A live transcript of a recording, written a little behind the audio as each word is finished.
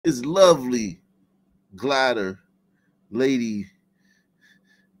His lovely glider lady.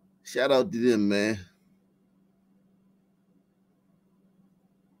 Shout out to them, man.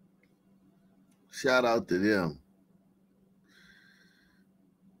 Shout out to them.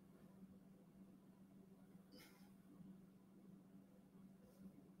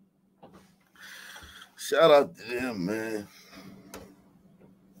 Shout out to them, man.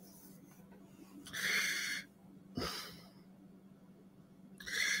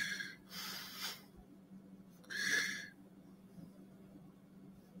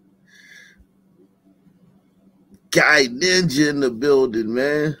 Guy Ninja in the building,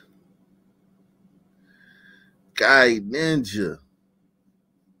 man. Guy Ninja.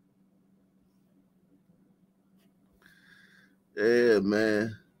 Yeah,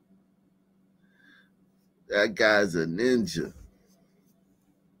 man. That guy's a ninja.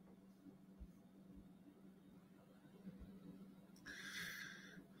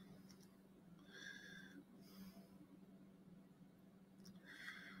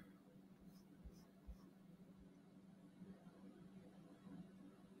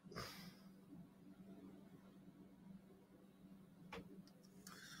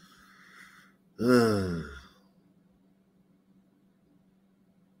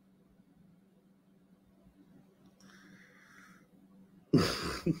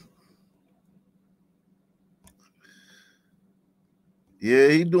 Yeah,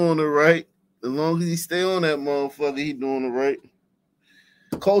 he doing it right. As long as he stay on that motherfucker, he doing it right.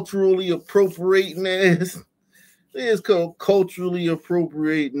 Culturally appropriating ass. It's called culturally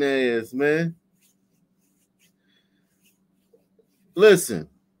appropriating ass, man. Listen,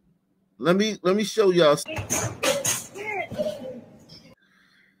 let me show y'all.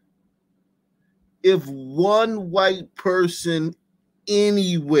 If one white person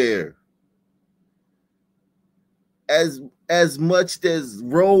anywhere as much as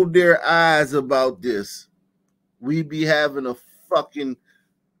rolled their eyes about this, we'd be having a fucking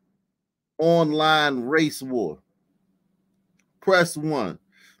online race war. Press 1.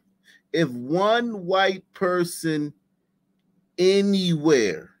 If one white person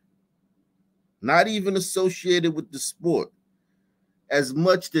anywhere, not even associated with the sport, as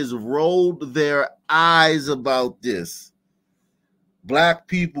much as rolled their eyes about this, black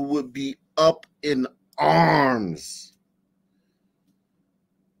people would be up in arms.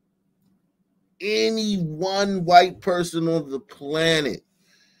 Any one white person on the planet,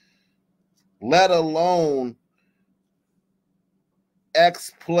 let alone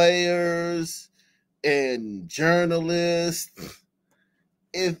ex-players and journalists,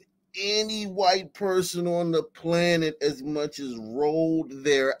 if any white person on the planet as much as rolled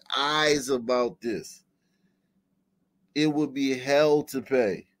their eyes about this, it would be hell to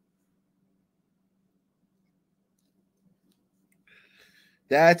pay.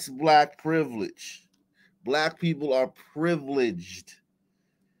 That's black privilege. Black people are privileged.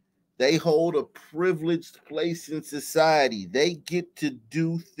 They hold a privileged place in society. They get to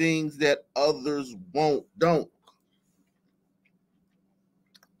do things that others don't.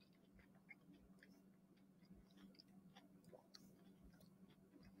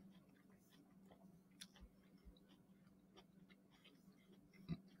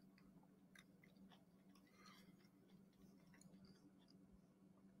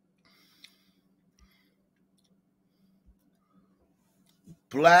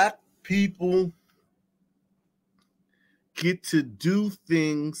 Black people get to do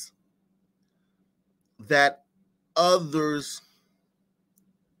things that others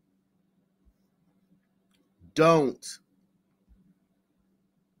don't,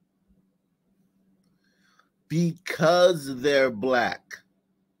 because they're black.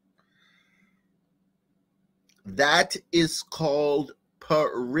 That is called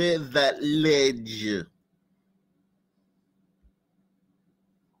privilege.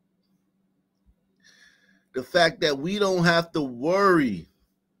 The fact that we don't have to worry.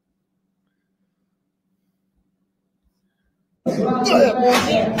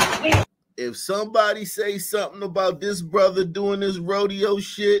 If somebody say something about this brother doing this rodeo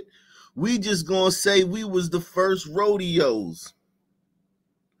shit, we just gonna say we was the first rodeos.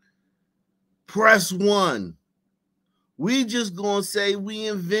 Press 1. We just gonna say we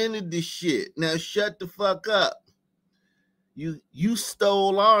invented this shit. Now shut the fuck up. You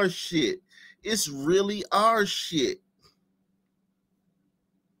stole our shit. It's really our shit.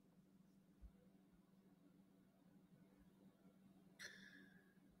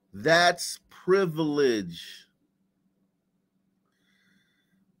 That's privilege.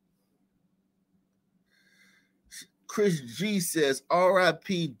 Chris G says, RIP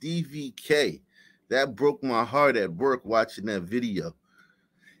DVK. That broke my heart at work watching that video.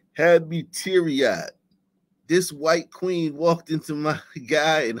 Had me teary-eyed. This white queen walked into my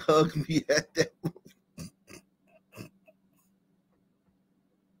guy and hugged me at that.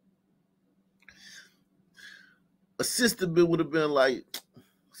 A sister would have been like,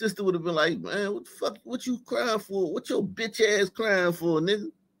 man, what the fuck, what you crying for? What your bitch ass crying for, nigga?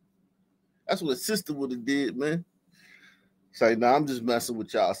 That's what a sister would have did, man. It's like, nah, I'm just messing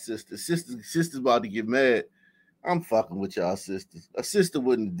with y'all sisters. Sister's about to get mad. I'm fucking with y'all sisters. A sister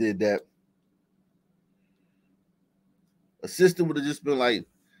wouldn't have did that. A sister would have just been like,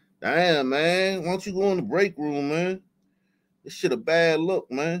 damn, man, why don't you go in the break room, man? This shit a bad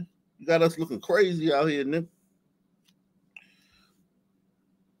look, man. You got us looking crazy out here, nigga.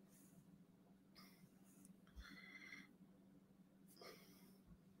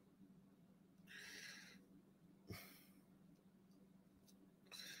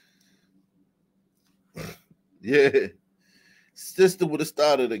 Yeah. Sister would have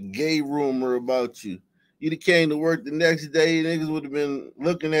started a gay rumor about you. You'd have came to work the next day, niggas would have been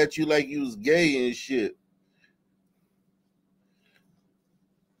looking at you like you was gay and shit.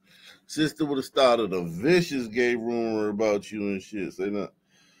 Sister would have started a vicious gay rumor about you and shit. Say that.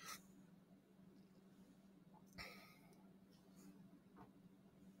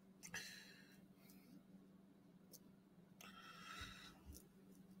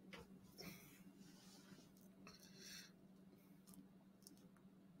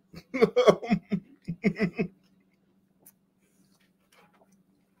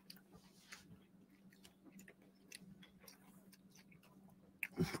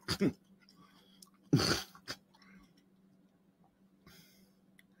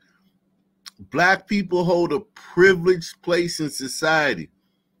 Black people hold a privileged place in society.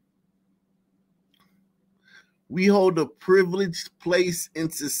 We hold a privileged place in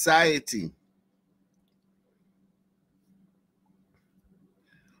society.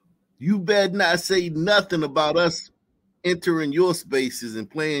 You better not say nothing about us entering your spaces and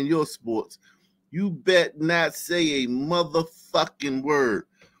playing your sports. You bet not say a motherfucking word.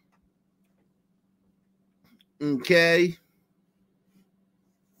 Okay?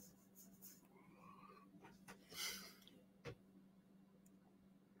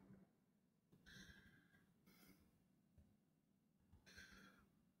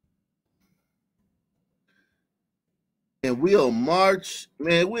 And we'll march,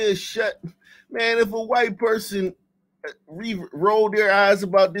 man. We'll shut, man. If a white person roll their eyes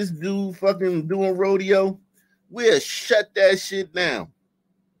about this dude fucking doing rodeo, we'll shut that shit down.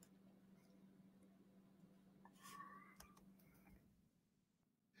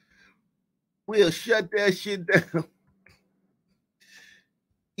 We'll shut that shit down.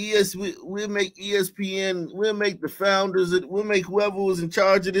 We'll make ESPN, we'll make the founders, we'll make whoever was in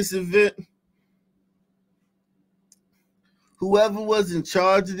charge of this event, whoever was in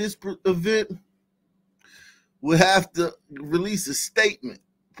charge of this event will have to release a statement.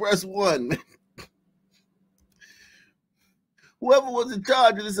 Press one, man. Whoever was in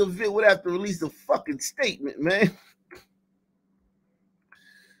charge of this event would have to release a fucking statement, man.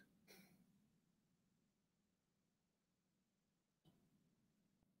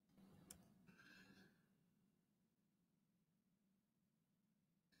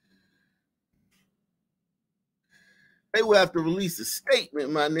 They will have to release a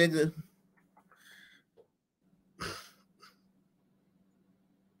statement, my nigga.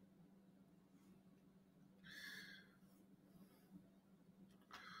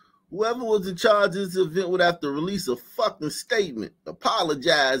 Whoever was in charge of this event would have to release a fucking statement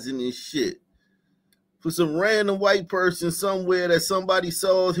apologizing and shit for some random white person somewhere that somebody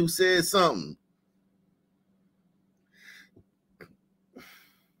saw who said something.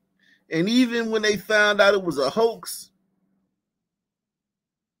 And even when they found out it was a hoax,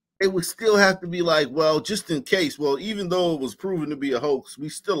 it would still have to be like, well, just in case, well, even though it was proven to be a hoax, we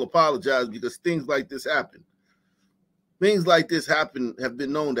still apologize because things like this happen. Things like this happen, have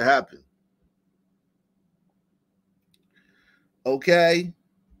been known to happen. Okay?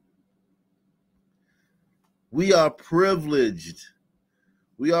 We are privileged.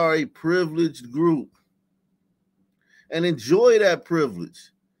 We are a privileged group. And enjoy that privilege.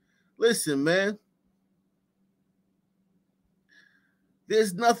 Listen, man.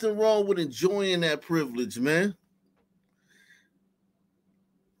 There's nothing wrong with enjoying that privilege, man.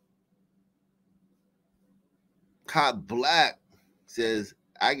 Cop Black says,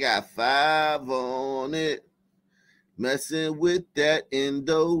 I got 5 on it. Messing with that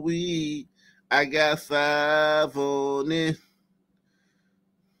endo weed. I got 5 on it.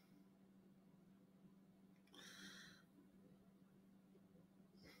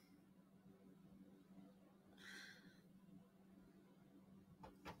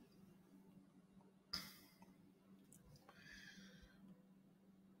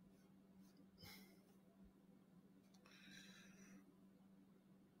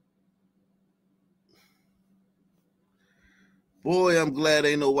 Boy, I'm glad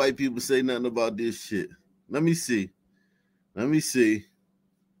ain't no white people say nothing about this shit. Let me see. Let me see.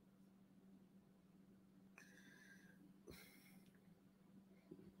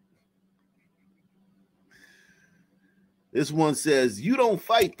 This one says, you don't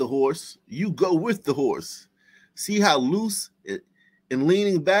fight the horse, you go with the horse. See how loose and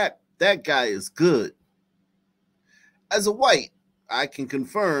leaning back? That guy is good. As a white, I can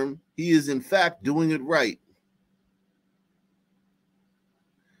confirm he is in fact doing it right.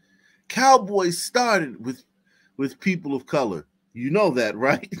 Cowboys started with people of color. You know that,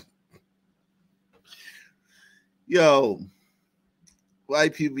 right? Yo,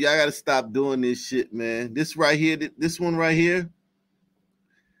 white people, y'all gotta stop doing this shit, man. This right here, this one right here,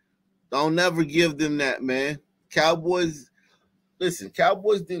 don't never give them that, man. Cowboys, listen,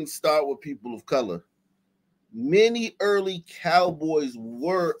 Cowboys didn't start with people of color. Many early cowboys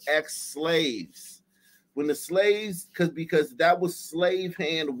were ex-slaves. When the slaves, because that was slave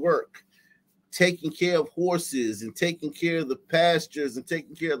hand work, taking care of horses and taking care of the pastures and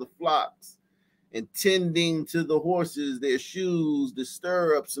taking care of the flocks and tending to the horses, their shoes, the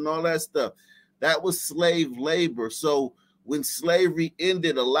stirrups, and all that stuff. That was slave labor. So when slavery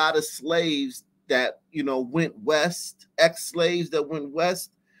ended, a lot of slaves that, went west, ex-slaves that went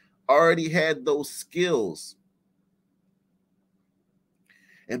west, already had those skills.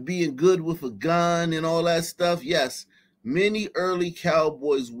 And being good with a gun and all that stuff, yes, many early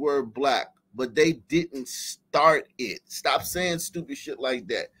cowboys were black, but they didn't start it. Stop saying stupid shit like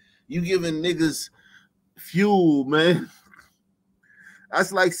that. You giving niggas fuel, man.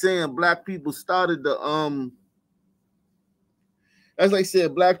 That's like saying black people started the that's like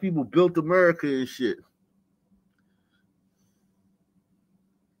saying black people built America and shit.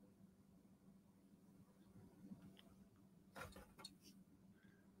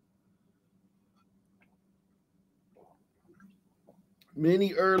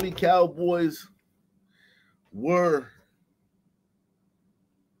 Many early cowboys were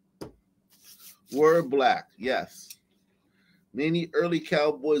black, yes. Many early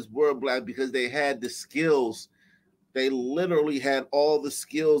cowboys were black because they had the skills. They literally had all the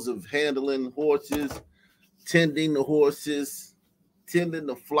skills of handling horses, tending the horses, tending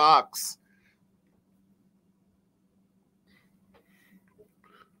the flocks.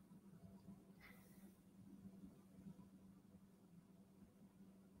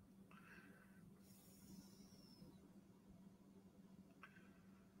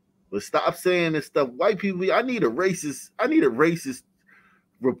 But stop saying this stuff. White people, I need a racist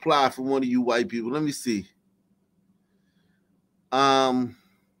reply from one of you white people. Let me see.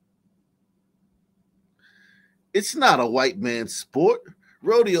 It's not a white man's sport.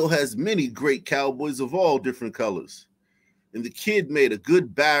 Rodeo has many great cowboys of all different colors. And the kid made a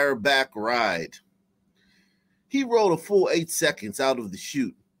good bareback ride. He rode a full 8 seconds out of the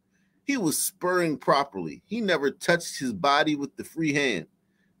chute. He was spurring properly. He never touched his body with the free hand.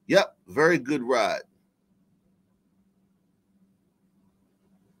 Yep, very good ride.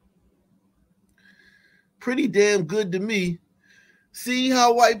 Pretty damn good to me. See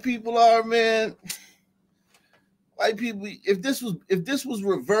how white people are, man? White people, if this was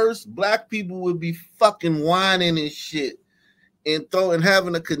reversed, black people would be fucking whining and shit and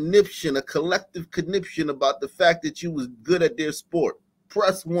having a collective conniption about the fact that you was good at their sport.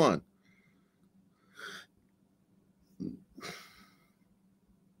 Press one.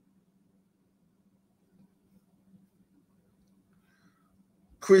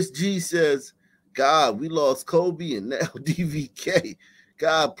 Chris G says, God, we lost Kobe and now DVK.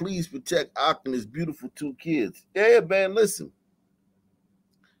 God, please protect Ak and his beautiful 2 kids. Yeah, man, listen.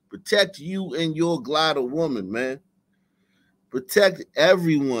 Protect you and your glider woman, man. Protect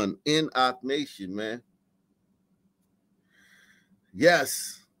everyone in Ak Nation, man.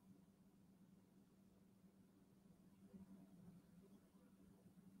 Yes.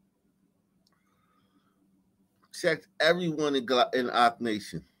 Protect everyone in Ak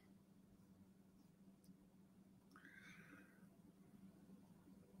Nation.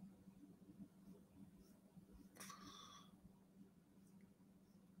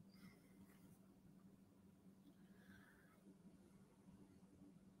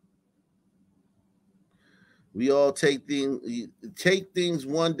 We all take things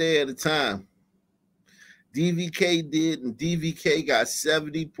one day at a time. DVK did, and DVK got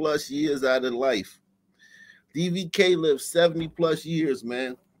 70 plus years out of life. DVK lived 70 plus years,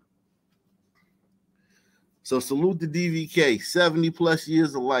 man. So salute to DVK, 70 plus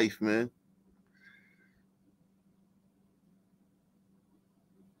years of life, man.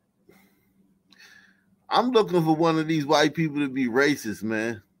 I'm looking for one of these white people to be racist,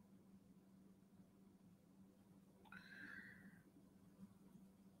 man.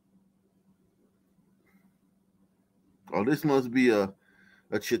 Oh, this must be a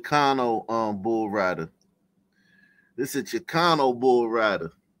Chicano bull rider. This is a Chicano bull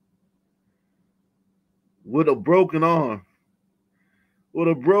rider with a broken arm. With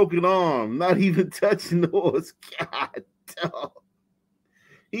a broken arm, not even touching the horse. God, dog.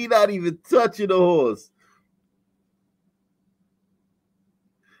 He not even touching the horse.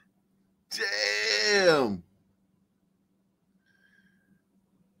 Damn.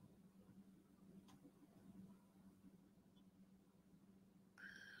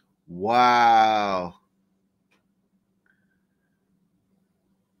 Wow.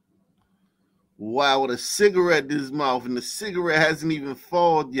 Wow, with a cigarette in his mouth, and the cigarette hasn't even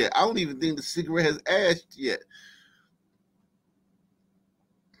fallen yet. I don't even think the cigarette has ashed yet.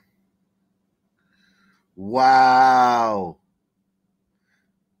 Wow.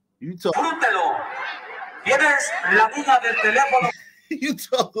 You talk. Tienes la liga del teléfono. You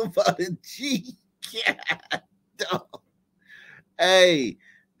talk about a G. God, dog. Hey,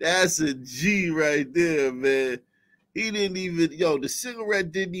 that's a G right there, man. He didn't even, the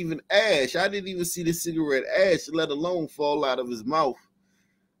cigarette didn't even ash. I didn't even see the cigarette ash, let alone fall out of his mouth.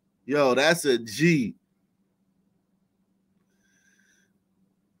 Yo, that's a G.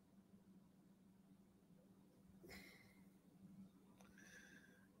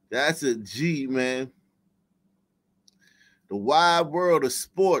 That's a G, man. The wide world of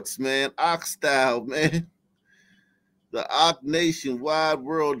sports, man. Ox style, man. The Ox Nation wide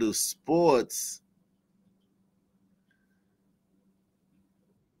world of sports.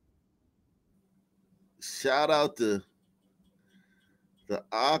 Shout out to the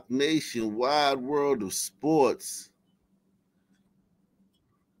Ox Nation wide world of sports.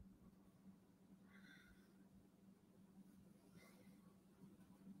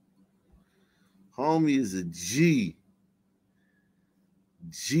 Homie is a G.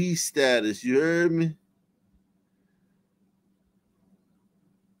 G status, you heard me?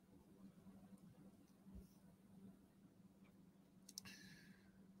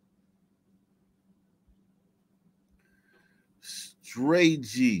 Straight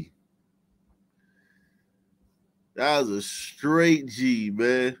G. That was a straight G,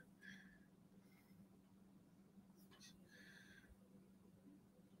 man.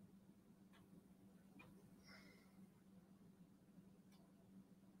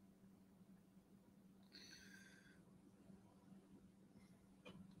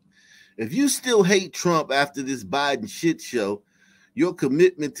 If you still hate Trump after this Biden shit show, your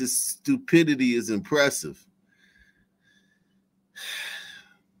commitment to stupidity is impressive.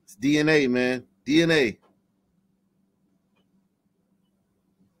 It's DNA, man. DNA.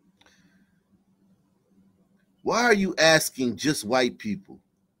 Why are you asking just white people?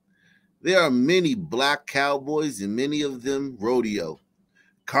 There are many black cowboys and many of them rodeo.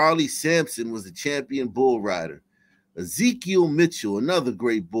 Carly Sampson was a champion bull rider. Ezekiel Mitchell, another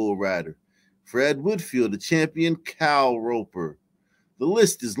great bull rider. Fred Whitfield, a champion cow roper. The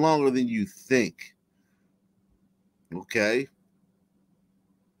list is longer than you think. Okay.